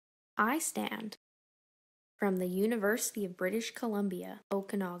iSTAND from the University of British Columbia,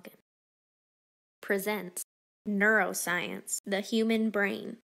 Okanagan presents Neuroscience, the human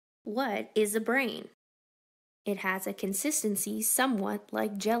brain. What is a brain? It has a consistency somewhat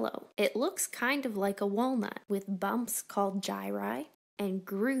like jello. It looks kind of like a walnut with bumps called gyri and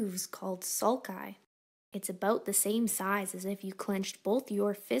grooves called sulci. It's about the same size as if you clenched both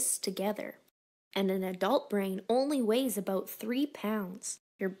your fists together. And an adult brain only weighs about 3 pounds.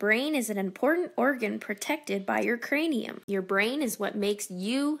 Your brain is an important organ protected by your cranium. Your brain is what makes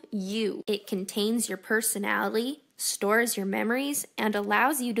you, you. It contains your personality, stores your memories, and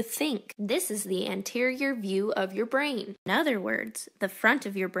allows you to think. This is the anterior view of your brain. In other words, the front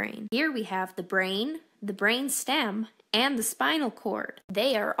of your brain. Here we have the brain stem, and the spinal cord.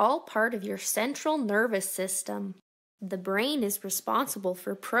 They are all part of your central nervous system. The brain is responsible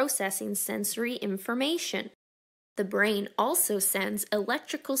for processing sensory information. The brain also sends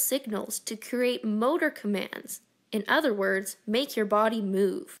electrical signals to create motor commands. In other words, make your body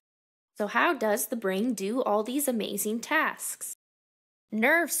move. So how does the brain do all these amazing tasks?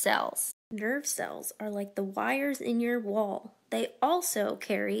 Nerve cells. Nerve cells are like the wires in your wall. They also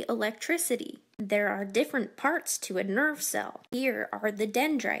carry electricity. There are different parts to a nerve cell. Here are the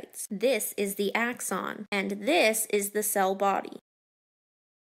dendrites. This is the axon, and this is the cell body.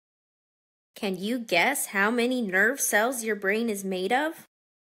 Can you guess how many nerve cells your brain is made of?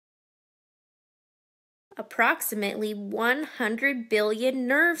 Approximately 100 billion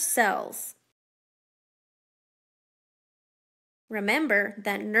nerve cells. Remember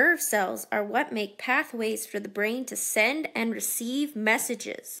that nerve cells are what make pathways for the brain to send and receive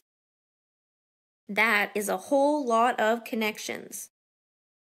messages. That is a whole lot of connections.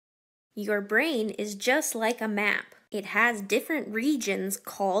 Your brain is just like a map. It has different regions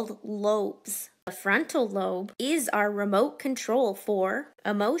called lobes. The frontal lobe is our remote control for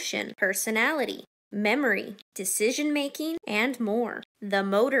emotion, personality, memory, decision-making, and more. The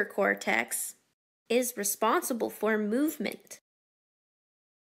motor cortex is responsible for movement.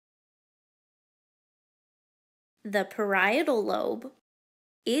 The parietal lobe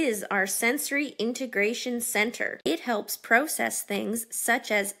is our sensory integration center. It helps process things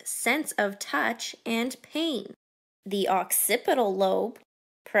such as sense of touch and pain. The occipital lobe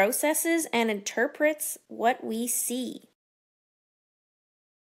processes and interprets what we see.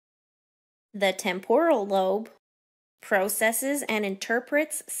 The temporal lobe processes and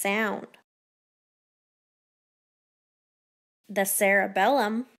interprets sound. The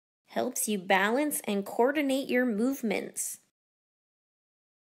cerebellum helps you balance and coordinate your movements.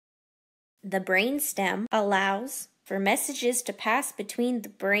 The brainstem allows for messages to pass between the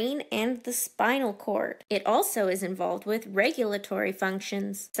brain and the spinal cord. It also is involved with regulatory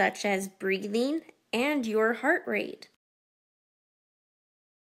functions such as breathing and your heart rate.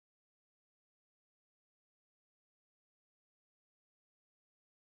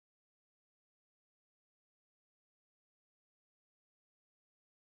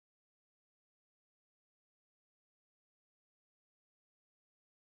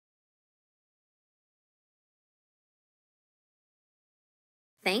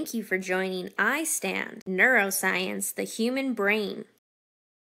 Thank you for joining iSTAND, Neuroscience, the Human Brain.